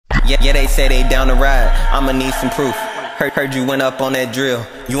Yeah, they say they down the ride. I'ma need some proof. Heard you went up on that drill.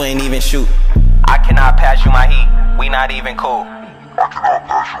 You ain't even shoot. I cannot pass you my heat. We not even cool.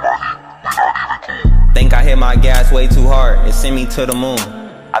 Think I hit my gas way too hard. It sent me to the moon.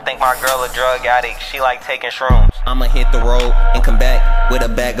 I think my girl a drug addict. She like taking shrooms. I'ma hit the road and come back with a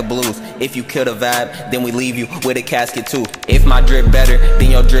bag of blues. If you kill the vibe, then we leave you with a casket too. If my drip better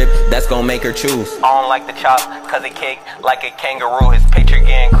than your drip, that's gon' make her choose. I don't like the chop, cause it kick like a kangaroo. His picture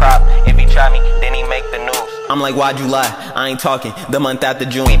getting cropped. If he try me, then he make the news. I'm like, why'd you lie? I ain't talking the month after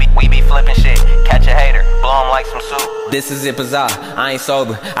June. We be flipping shit, catch a hater, blow him like some soup. This is it bizarre, I ain't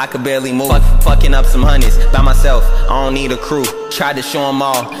sober, I could barely move. Fucking up some honeys by myself, I don't need a crew. Tried to show them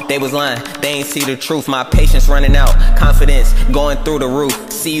all, they was lying, they ain't see the truth. My patience running out, confidence going through the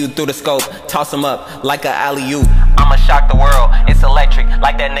roof. See you through the scope, toss them up like a alley-oop. I'ma shock the world, it's electric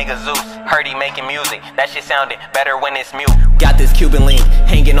like that nigga Zeus. Heard he making music, that shit sounded better when it's mute. Got this Cuban link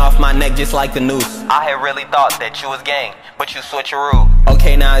hanging off my neck just like the noose. I had really thought that you was gang, but you switcheroo.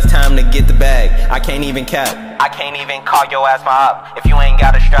 Okay, now it's time to get the bag, I can't even cap. I can't even call your ass my op if you ain't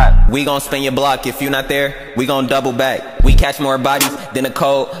got a strap. We gon' spin your block, if you not there, we gon' double back. We catch more bodies than a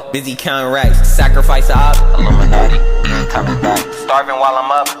cold, busy counting racks. Sacrifice a op, Illuminati, coming back. Starving while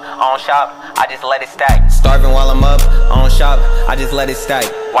I'm up, on shop, I just let it stack. Starving while I'm up, on shop, I just let it stack.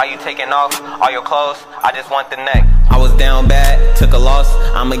 Why you taking off all your clothes? I just want the neck. I was down bad, took a loss,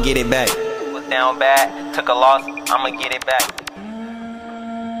 I'ma get it back. Was down bad, took a loss, I'ma get it back.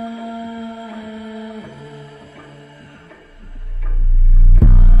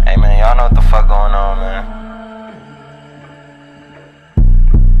 Hey man, y'all know what the fuck going on, man.